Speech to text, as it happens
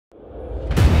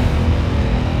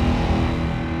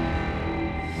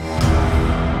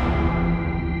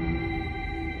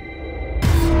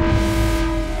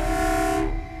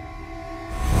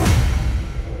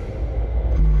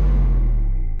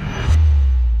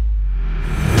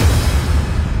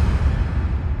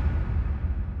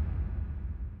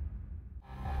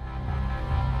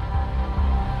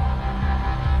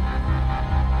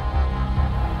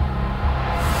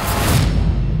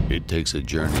takes a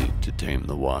journey to tame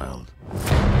the wild.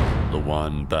 The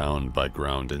one bound by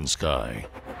ground and sky,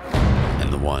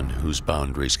 and the one whose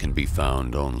boundaries can be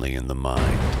found only in the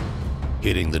mind.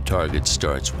 Hitting the target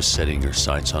starts with setting your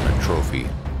sights on a trophy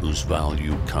whose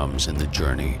value comes in the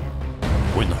journey.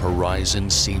 When the horizon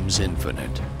seems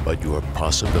infinite, but your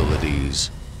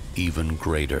possibilities even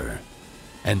greater.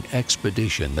 An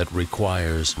expedition that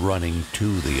requires running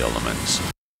to the elements,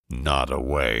 not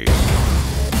away.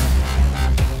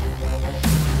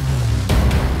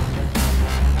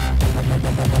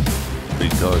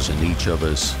 Because in each of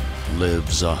us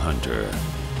lives a hunter,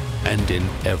 and in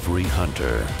every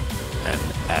hunter, an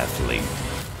athlete.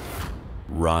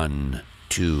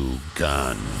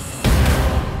 Run2Gun.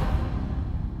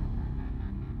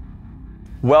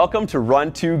 Welcome to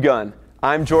Run2Gun.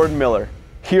 I'm Jordan Miller.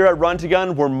 Here at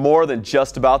Run2Gun, we're more than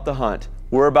just about the hunt.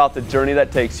 We're about the journey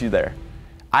that takes you there.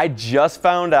 I just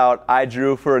found out I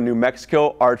drew for a New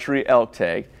Mexico archery elk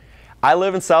tag. I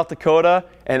live in South Dakota,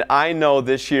 and I know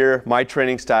this year my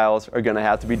training styles are gonna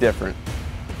have to be different.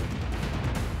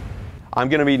 I'm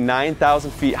gonna be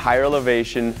 9,000 feet higher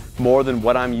elevation, more than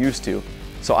what I'm used to,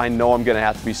 so I know I'm gonna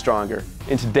have to be stronger.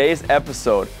 In today's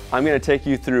episode, I'm gonna take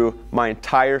you through my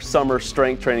entire summer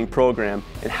strength training program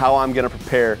and how I'm gonna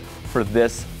prepare for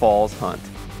this fall's hunt.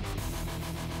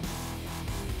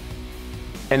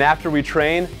 And after we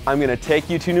train, I'm gonna take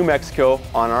you to New Mexico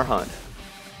on our hunt.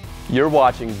 You're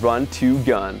watching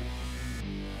Run2Gun.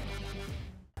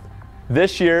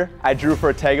 This year, I drew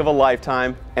for a tag of a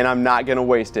lifetime, and I'm not gonna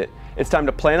waste it. It's time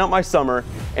to plan out my summer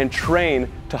and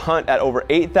train to hunt at over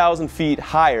 8,000 feet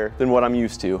higher than what I'm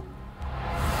used to.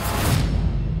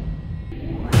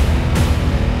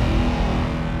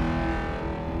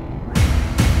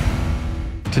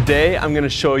 Today, I'm gonna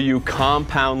show you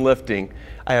compound lifting.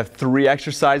 I have 3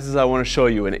 exercises I wanna show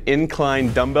you: an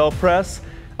incline dumbbell press,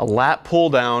 a lat pull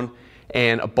down,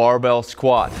 and a barbell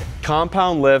squat.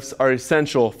 Compound lifts are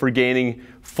essential for gaining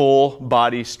full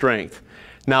body strength.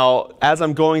 Now, as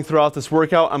I'm going throughout this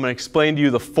workout, I'm gonna explain to you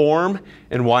the form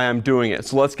and why I'm doing it.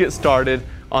 So let's get started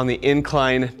on the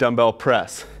incline dumbbell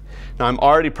press. Now, I'm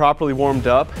already properly warmed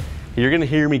up. You're gonna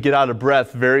hear me get out of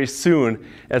breath very soon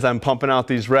as I'm pumping out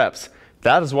these reps.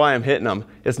 That is why I'm hitting them.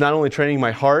 It's not only training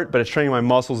my heart, but it's training my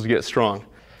muscles to get strong.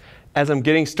 As I'm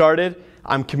getting started,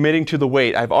 I'm committing to the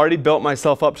weight. I've already built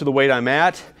myself up to the weight I'm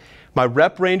at. My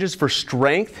rep ranges for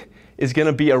strength is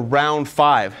gonna be around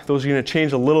 5. Those are gonna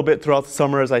change a little bit throughout the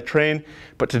summer as I train,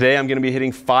 but today I'm gonna be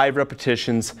hitting 5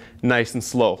 repetitions nice and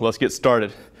slow. Let's get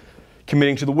started.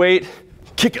 Committing to the weight,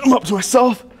 kicking them up to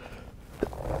myself,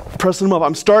 pressing them up.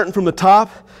 I'm starting from the top.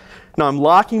 Now I'm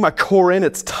locking my core in,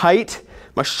 it's tight.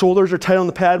 My shoulders are tight on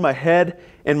the pad, my head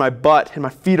and my butt, and my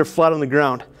feet are flat on the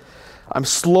ground. I'm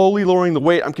slowly lowering the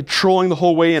weight. I'm controlling the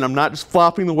whole way in. I'm not just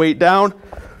flopping the weight down,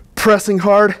 pressing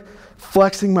hard,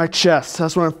 flexing my chest.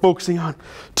 That's what I'm focusing on.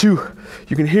 2,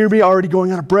 you can hear me already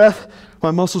going out of breath.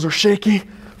 My muscles are shaking.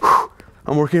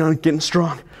 I'm working on getting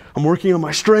strong. I'm working on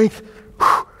my strength.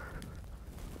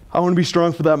 I want to be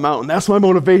strong for that mountain. That's my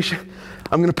motivation.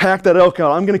 I'm gonna pack that elk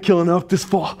out. I'm gonna kill an elk this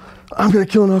fall. I'm gonna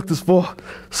kill an elk this fall.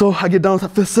 So I get down with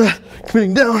that 5th set,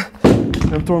 committing down.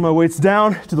 I'm throwing my weights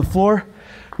down to the floor.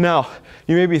 Now,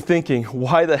 you may be thinking,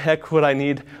 why the heck would I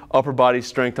need upper body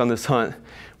strength on this hunt?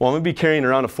 Well, I'm gonna be carrying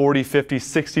around a 40, 50,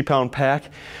 60 pound pack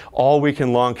all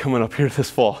weekend long coming up here this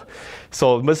fall.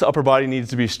 So this upper body needs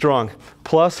to be strong.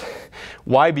 Plus,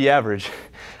 why be average?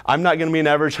 I'm not gonna be an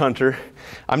average hunter.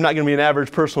 I'm not gonna be an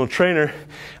average personal trainer.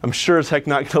 I'm sure as heck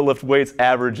not gonna lift weights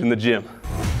average in the gym.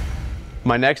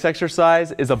 My next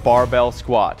exercise is a barbell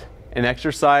squat, an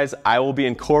exercise I will be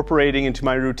incorporating into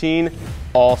my routine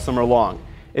all summer long.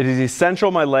 It is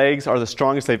essential my legs are the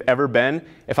strongest they've ever been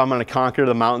if I'm gonna conquer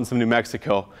the mountains of New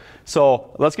Mexico.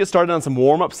 So let's get started on some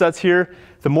warm-up sets here.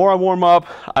 The more I warm up,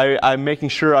 I'm making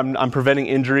sure I'm preventing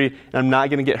injury and I'm not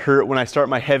gonna get hurt when I start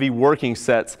my heavy working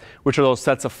sets, which are those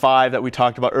sets of 5 that we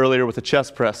talked about earlier with the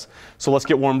chest press. So let's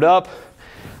get warmed up.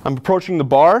 I'm approaching the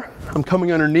bar. I'm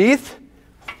coming underneath,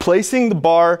 placing the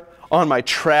bar on my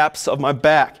traps of my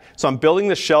back. So I'm building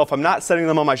the shelf. I'm not setting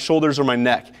them on my shoulders or my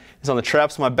neck. It's on the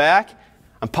traps of my back.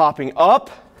 I'm popping up,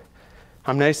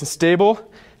 I'm nice and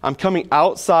stable. I'm coming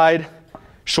outside,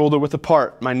 shoulder width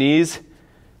apart. My knees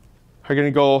are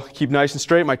gonna go, keep nice and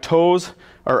straight. My toes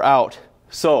are out.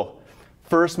 So,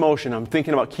 first motion, I'm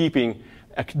thinking about keeping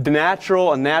a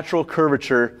natural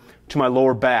curvature to my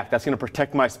lower back. That's gonna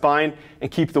protect my spine and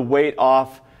keep the weight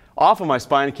off of my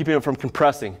spine and keeping it from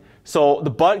compressing. So the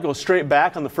butt goes straight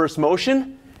back on the first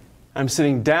motion. I'm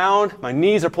sitting down, my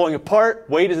knees are pulling apart,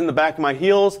 weight is in the back of my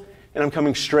heels, and I'm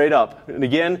coming straight up. And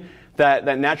again,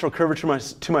 that natural curvature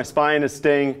to my spine is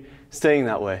staying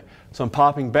that way. So I'm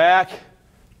popping back,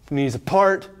 knees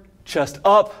apart, chest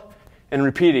up, and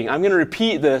repeating. I'm going to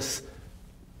repeat this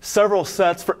several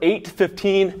sets for 8 to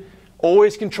 15,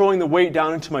 always controlling the weight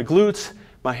down into my glutes,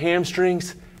 my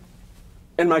hamstrings,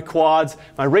 and my quads.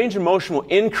 My range of motion will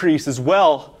increase as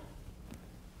well.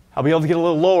 I'll be able to get a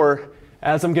little lower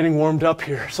as I'm getting warmed up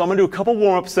here. So I'm going to do a couple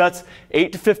warm-up sets,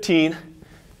 8 to 15,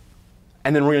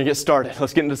 and then we're going to get started.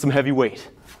 Let's get into some heavy weight.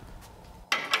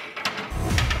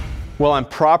 Well, I'm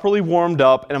properly warmed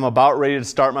up and I'm about ready to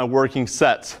start my working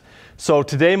sets. So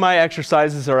today my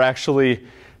exercises are actually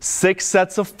 6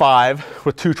 sets of 5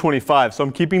 with 225. So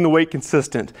I'm keeping the weight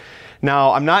consistent.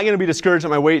 Now, I'm not going to be discouraged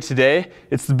at my weight today.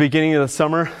 It's the beginning of the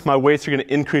summer. My weights are going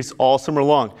to increase all summer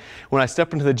long. When I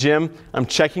step into the gym, I'm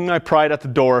checking my pride at the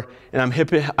door, and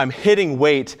I'm hitting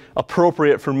weight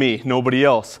appropriate for me, nobody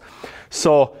else.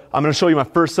 So I'm going to show you my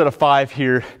first set of 5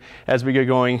 here as we get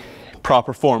going.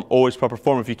 Proper form, always proper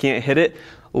form. If you can't hit it,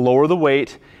 lower the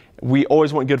weight. We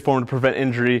always want good form to prevent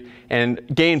injury and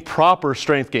gain proper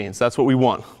strength gains. That's what we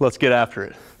want. Let's get after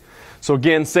it. So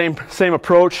again, same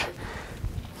approach.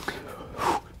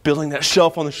 Building that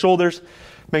shelf on the shoulders,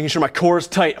 making sure my core is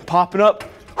tight. I'm popping up.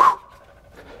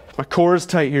 My core is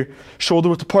tight here. Shoulder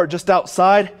width apart just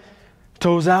outside.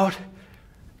 Toes out.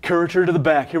 Curvature to the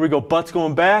back. Here we go. Butt's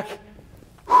going back.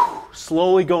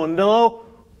 Slowly going low.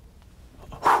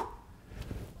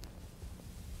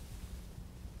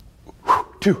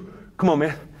 2. Come on,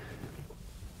 man.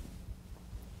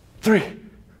 3.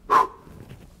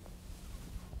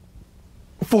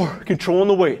 4. Controlling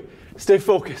the weight. Stay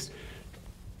focused.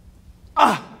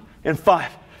 And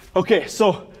 5. Okay,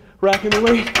 so racking the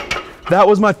weight. That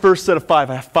was my first set of 5.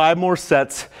 I have 5 more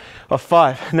sets of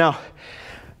 5. Now,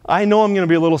 I know I'm going to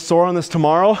be a little sore on this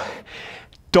tomorrow.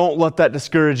 Don't let that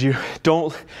discourage you.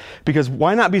 Because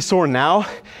why not be sore now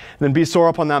than be sore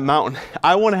up on that mountain?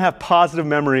 I want to have positive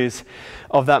memories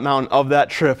of that mountain, of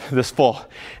that trip this fall.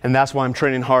 And that's why I'm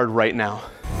training hard right now.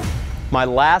 My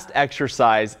last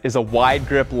exercise is a wide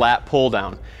grip lat pull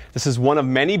down. This is one of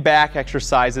many back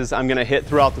exercises I'm going to hit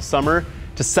throughout the summer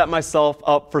to set myself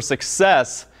up for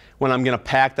success when I'm going to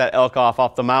pack that elk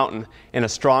off the mountain. And a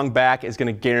strong back is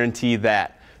going to guarantee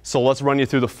that. So let's run you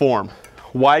through the form.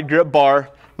 Wide grip bar,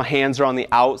 my hands are on the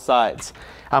outsides.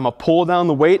 I'm going to pull down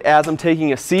the weight as I'm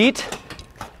taking a seat.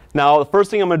 Now the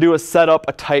first thing I'm going to do is set up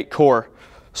a tight core.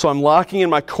 So I'm locking in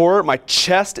my core. My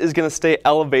chest is going to stay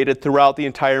elevated throughout the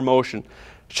entire motion.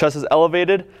 Chest is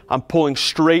elevated. I'm pulling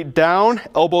straight down,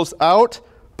 elbows out,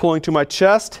 pulling to my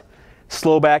chest,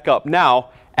 slow back up. Now,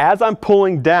 as I'm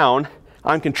pulling down,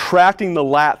 I'm contracting the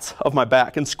lats of my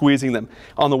back and squeezing them.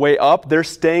 On the way up, they're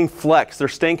staying flexed, they're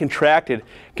staying contracted,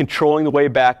 controlling the way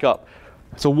back up.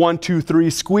 So 1, 2, 3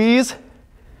 squeeze,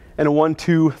 and a 1,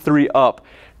 2, 3 up.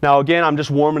 Now again, I'm just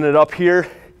warming it up here.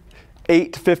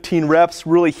 8 to 15 reps,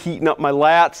 really heating up my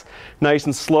lats, nice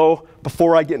and slow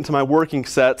before I get into my working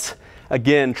sets.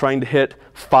 Again, trying to hit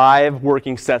 5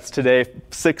 working sets today,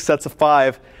 6 sets of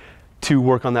 5 to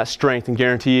work on that strength and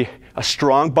guarantee a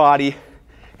strong body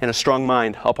and a strong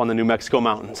mind up on the New Mexico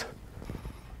mountains.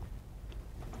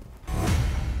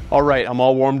 All right, I'm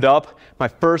all warmed up. My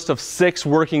first of 6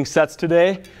 working sets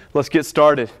today. Let's get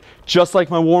started. Just like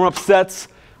my warm-up sets,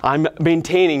 I'm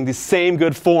maintaining the same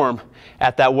good form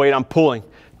at that weight I'm pulling.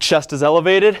 Chest is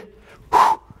elevated.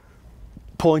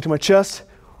 Pulling to my chest.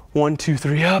 1, 2,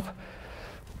 3 up.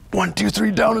 1, 2,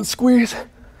 3 down and squeeze.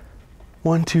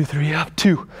 1, 2, 3 up.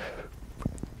 2,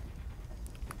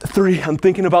 3. I'm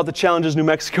thinking about the challenges New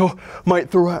Mexico might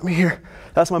throw at me here.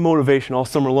 That's my motivation all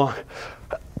summer long.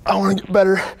 I want to get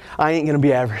better. I ain't going to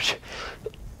be average.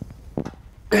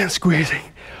 And squeezing.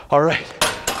 All right.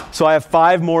 So I have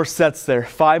 5 more sets there.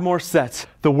 5 more sets.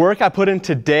 The work I put in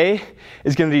today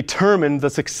is going to determine the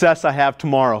success I have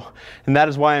tomorrow. And that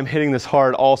is why I'm hitting this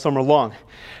hard all summer long.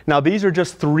 Now these are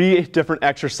just 3 different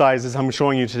exercises I'm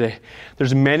showing you today.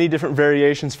 There's many different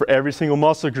variations for every single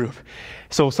muscle group.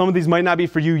 So some of these might not be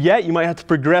for you yet. You might have to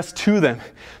progress to them.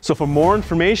 So for more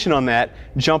information on that,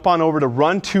 jump on over to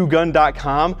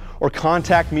Run2Gun.com or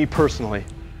contact me personally.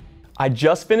 I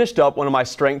just finished up one of my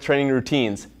strength training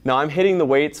routines. Now I'm hitting the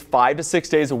weights 5 to 6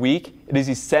 days a week. It is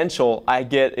essential I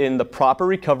get in the proper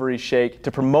recovery shake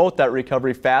to promote that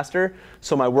recovery faster,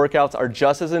 so my workouts are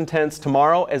just as intense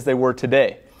tomorrow as they were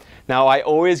today. Now I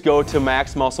always go to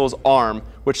Max Muscle's ARM,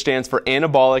 which stands for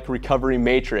Anabolic Recovery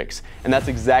Matrix, and that's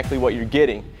exactly what you're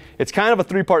getting. It's kind of a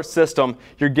 3-part system.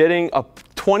 You're getting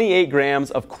 28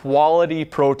 grams of quality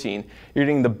protein. You're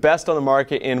getting the best on the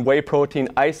market in whey protein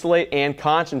isolate and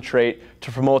concentrate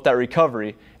to promote that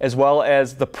recovery, as well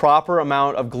as the proper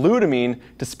amount of glutamine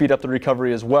to speed up the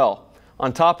recovery as well.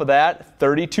 On top of that,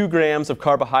 32 grams of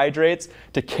carbohydrates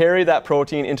to carry that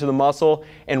protein into the muscle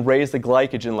and raise the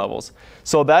glycogen levels.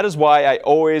 So that is why I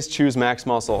always choose Max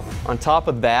Muscle. On top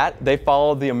of that, they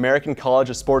follow the American College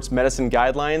of Sports Medicine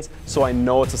guidelines, so I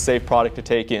know it's a safe product to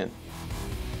take in.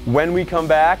 When we come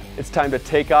back, it's time to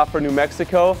take off for New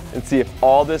Mexico and see if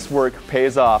all this work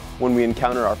pays off when we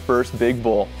encounter our first big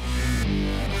bull.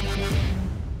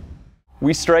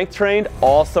 We strength trained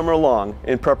all summer long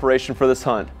in preparation for this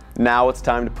hunt. Now it's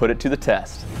time to put it to the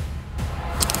test.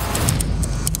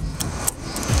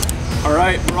 All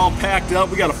right, we're all packed up.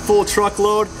 We got a full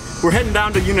truckload. We're heading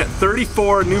down to Unit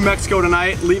 34, New Mexico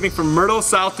tonight, leaving from Myrtle,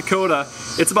 South Dakota.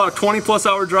 It's about a 20+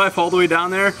 hour drive all the way down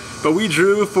there, but we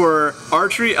drew for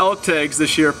archery elk tags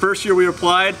this year. First year we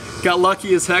applied, got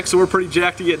lucky as heck, so we're pretty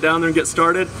jacked to get down there and get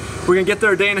started. We're gonna get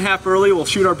there a day and a half early. We'll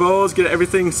shoot our bows, get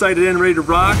everything sighted in, ready to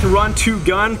rock.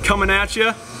 Run2Gun coming at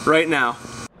you right now.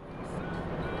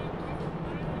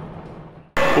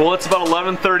 Well, it's about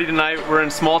 11:30 tonight. We're in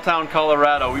small town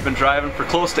Colorado. We've been driving for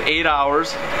close to 8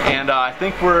 hours, and I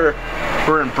think we're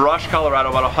in Brush, Colorado,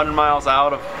 about 100 miles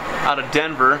out of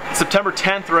Denver. It's September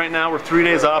 10th right now. We're 3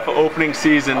 days off of opening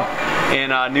season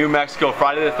in New Mexico.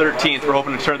 Friday the 13th. We're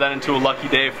hoping to turn that into a lucky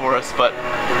day for us, but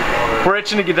we're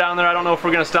itching to get down there. I don't know if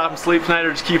we're gonna stop and sleep tonight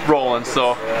or just keep rolling,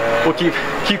 so we'll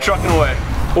keep trucking away.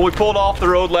 Well, we pulled off the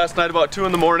road last night about 2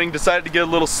 in the morning, decided to get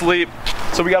a little sleep.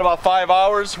 So we got about 5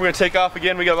 hours. We're gonna take off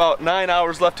again. We got about 9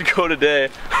 hours left to go today.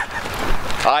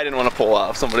 I didn't want to pull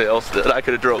off, somebody else did. I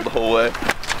could have drove the whole way.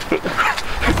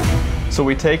 So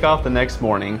we take off the next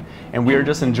morning and we are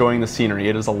just enjoying the scenery.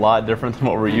 It is a lot different than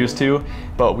what we're used to,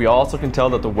 but we also can tell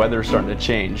that the weather is starting to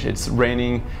change. It's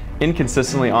raining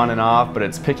inconsistently on and off, but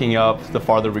it's picking up the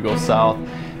farther we go south.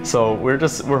 So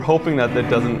we're hoping that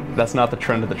that's not the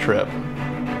trend of the trip.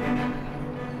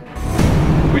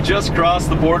 We just crossed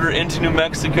the border into New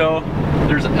Mexico.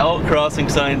 There's elk crossing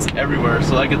signs everywhere,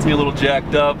 so that gets me a little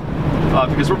jacked up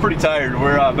because we're pretty tired.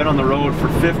 We've been on the road for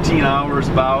 15 hours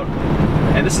about,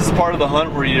 and this is a part of the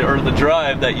hunt or the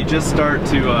drive that you just start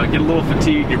to get a little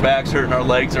fatigued. Your back's hurting, our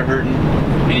legs are hurting,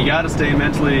 and you got to stay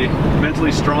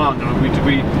mentally strong.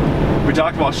 We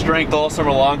talked about strength all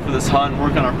summer long for this hunt,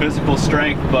 work on our physical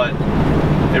strength, but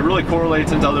it really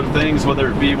correlates into other things, whether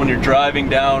it be when you're driving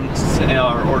down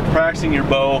or practicing your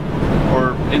bow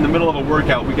or in the middle of a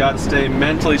workout. We got to stay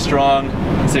mentally strong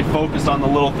and stay focused on the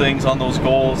little things, on those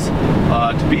goals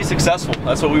to be successful.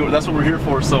 That's what we're here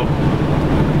for. So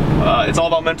it's all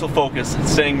about mental focus,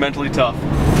 staying mentally tough.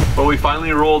 Well, we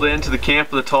finally rolled into the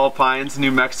Camp of the Tall Pines,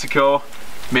 New Mexico.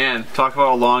 Man, talk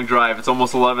about a long drive. It's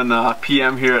almost 11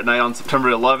 p.m. here at night on September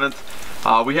 11th.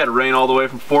 We had rain all the way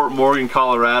from Fort Morgan,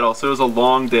 Colorado, so it was a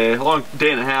long day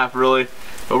and a half really,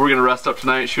 but we're gonna rest up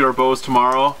tonight, shoot our bows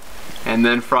tomorrow, and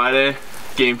then Friday,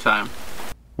 game time.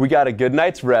 We got a good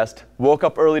night's rest, woke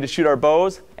up early to shoot our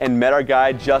bows, and met our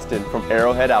guide Justin from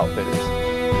Arrowhead Outfitters.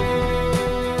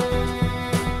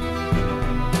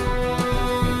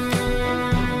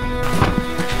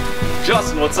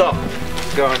 Justin, what's up?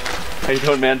 How's it going? How you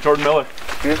doing, man? Jordan Miller.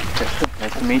 Good.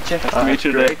 Nice to meet you. Nice to meet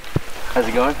you today. How's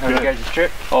it going? How are you guys'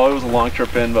 trip? Oh, it was a long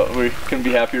trip in, but we couldn't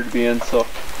be happier to be in, so.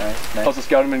 Nice. How's the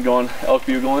scouting been going? Elk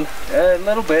bugling? A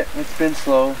little bit. It's been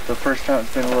slow. The first time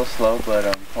it's been a little slow, but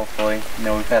hopefully,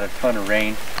 we've had a ton of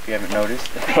rain, if you haven't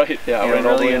noticed. Right, yeah. Rain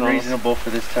really unreasonable for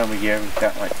this time of year. We've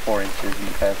got like 4 inches in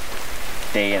the past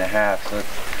day and a half, so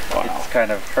it's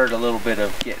kind of hurt a little bit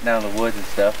of getting out of the woods and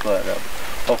stuff, but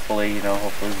hopefully,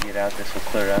 hopefully we get out, this will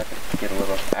clear out and get a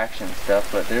little action and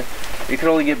stuff, but it could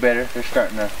only get better. They're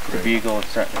starting to bugle and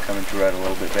starting to come into rut a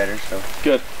little bit better, so.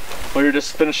 Good. Well, you're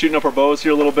just finished shooting up our bows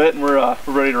here a little bit, and we're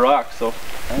ready to rock, so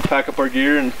we'll pack up our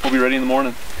gear and we'll be ready in the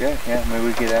morning. Good, yeah, maybe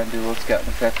we get out and do a little scouting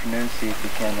this afternoon, see if we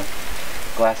can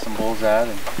glass some bulls out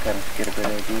and kind of get a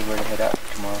better idea where to head out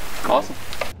tomorrow. Awesome.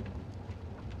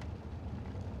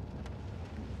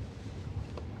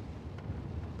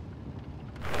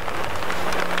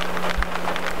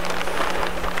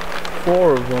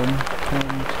 Four of them. 1, 2,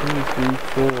 3,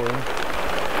 4.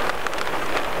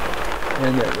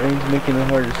 And that rain's making it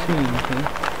hard to see.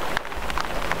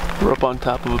 We're up on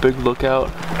top of a big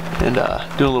lookout and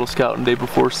doing a little scouting day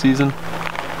before season.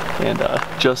 And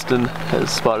Justin has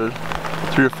spotted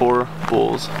 3 or 4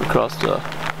 bulls across the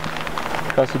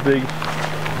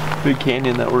big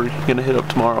canyon that we're gonna hit up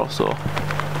tomorrow. So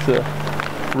the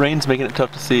rain's making it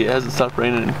tough to see. It hasn't stopped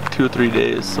raining in 2 or 3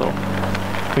 days, so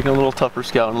making it a little tougher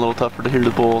scouting, a little tougher to hear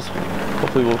the bulls.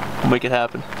 Hopefully we'll make it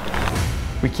happen.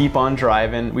 We keep on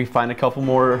driving. We find a couple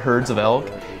more herds of elk,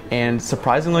 and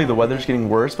surprisingly the weather's getting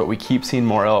worse, but we keep seeing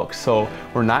more elk. So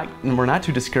we're not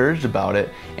too discouraged about it,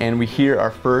 and we hear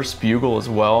our first bugle as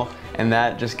well. and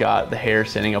that just got the hair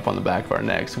standing up on the back of our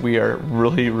necks. We are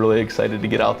really, really excited to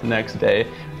get out the next day.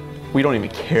 We don't even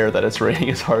care that it's raining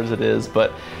as hard as it is,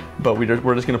 but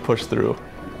we're just gonna push through.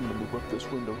 Move up this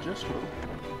window just a little.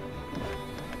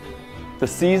 The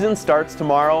season starts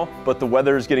tomorrow, but the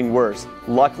weather is getting worse.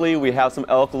 Luckily, we have some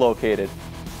elk located.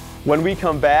 When we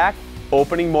come back,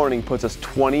 opening morning puts us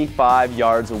 25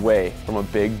 yards away from a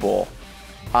big bull.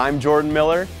 I'm Jordan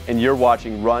Miller, and you're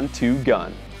watching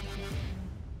Run2Gun.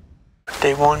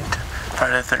 Day 1,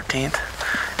 Friday the 13th,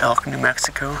 Elk, New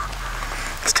Mexico.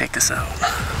 Let's take this out.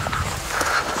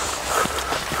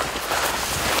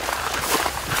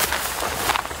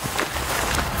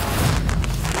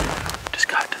 Just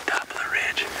got to the top of the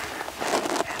ridge, and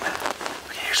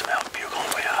we can hear some elk bugling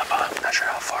way up. I'm not sure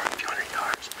how far, a few hundred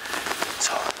yards.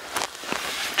 So,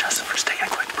 Justin, we're just taking a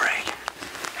quick break.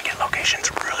 Again,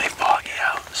 location's really foggy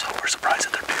out, so we're surprised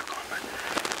that they're bugling, but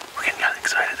we're getting kind of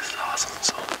excited. This is awesome,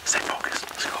 so stay focused.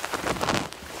 Let's go.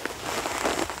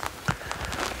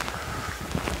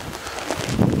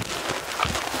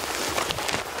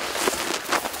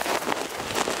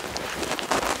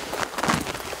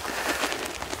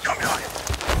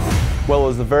 Well, it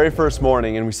was the very first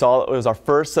morning, and it was our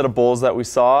first set of bulls that we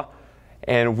saw,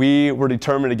 and we were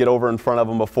determined to get over in front of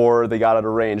them before they got out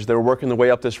of range. They were working their way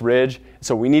up this ridge,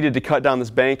 so we needed to cut down this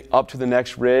bank up to the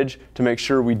next ridge to make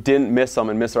sure we didn't miss them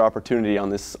and miss our opportunity on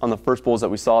the first bulls that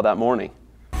we saw that morning.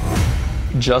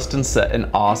 Justin set an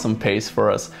awesome pace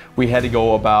for us. We had to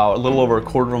go about a little over a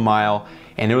quarter of a mile,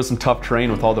 and it was some tough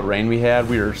terrain with all the rain we had.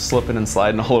 We were slipping and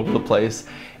sliding all over the place,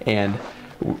 and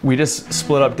we just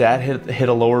split up. Dad hit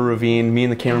a lower ravine. Me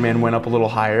and the cameraman went up a little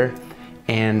higher,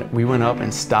 and we went up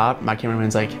and stopped. My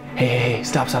cameraman's like, hey,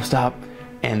 stop, stop, stop.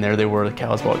 And there they were, the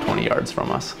cows about 20 yards from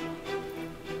us.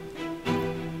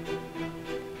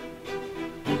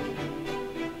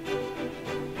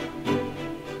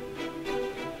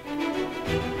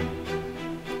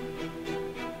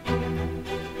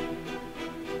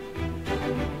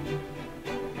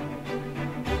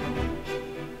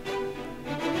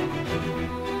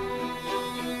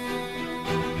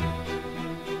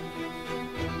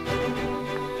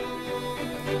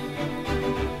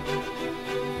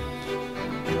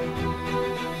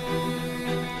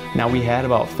 Now we had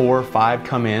about 4 or 5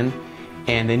 come in,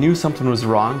 and they knew something was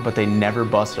wrong, but they never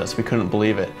busted us. We couldn't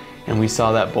believe it. And we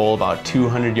saw that bull about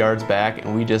 200 yards back,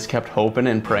 and we just kept hoping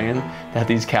and praying that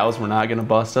these cows were not gonna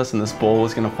bust us and this bull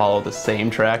was gonna follow the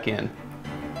same track in.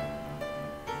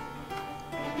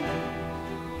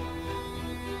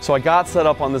 So I got set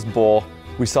up on this bull.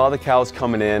 We saw the cows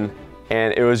coming in,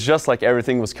 and it was just like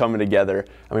everything was coming together.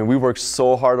 I mean, we worked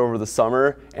so hard over the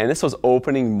summer, and this was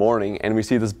opening morning, and we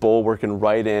see this bull working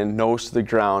right in, nose to the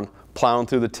ground, plowing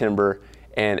through the timber,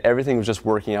 and everything was just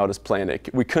working out as planned.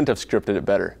 We couldn't have scripted it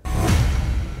better.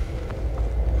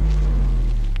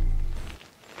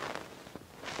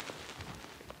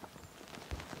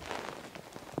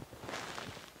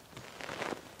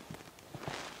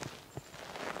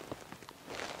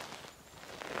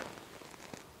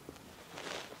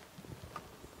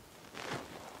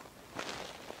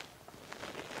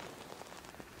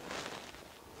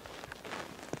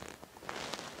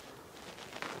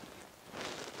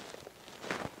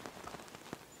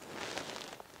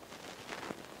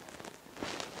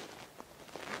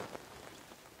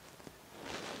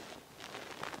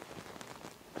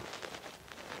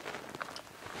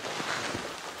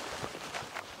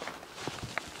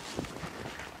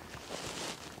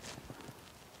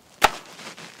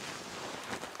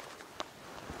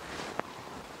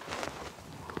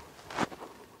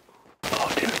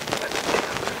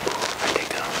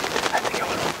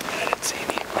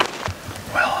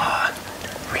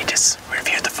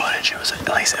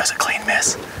 It was a clean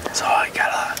miss, so I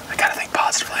gotta think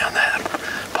positively on that. I'm a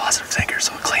positive thinker,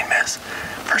 so a clean miss.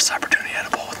 First opportunity I had a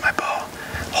bull with my bow.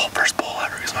 Whole first bull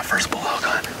ever. It was my first bull elk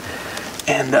hunt,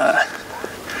 and I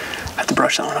have to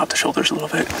brush that one off the shoulders a little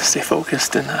bit, stay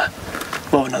focused, and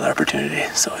we'll have another opportunity.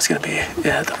 So it's gonna be,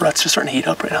 yeah, the rut's just starting to heat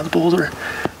up right now. The bulls are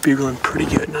bugling pretty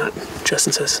good. Not,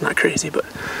 Justin says it's not crazy, but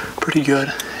pretty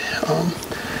good.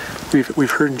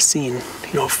 We've heard and seen,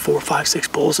 4, 5, 6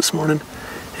 bulls this morning,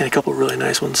 and a couple of really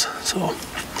nice ones. So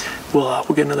we'll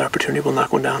get another opportunity. We'll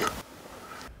knock one down.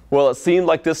 Well, it seemed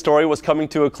like this story was coming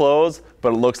to a close,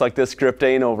 but it looks like this script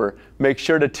ain't over. Make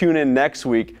sure to tune in next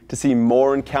week to see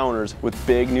more encounters with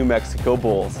big New Mexico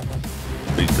bulls.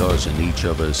 Because in each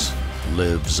of us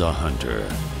lives a hunter,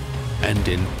 and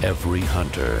in every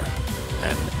hunter,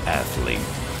 an athlete.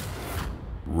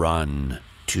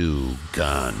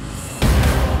 Run2Gun.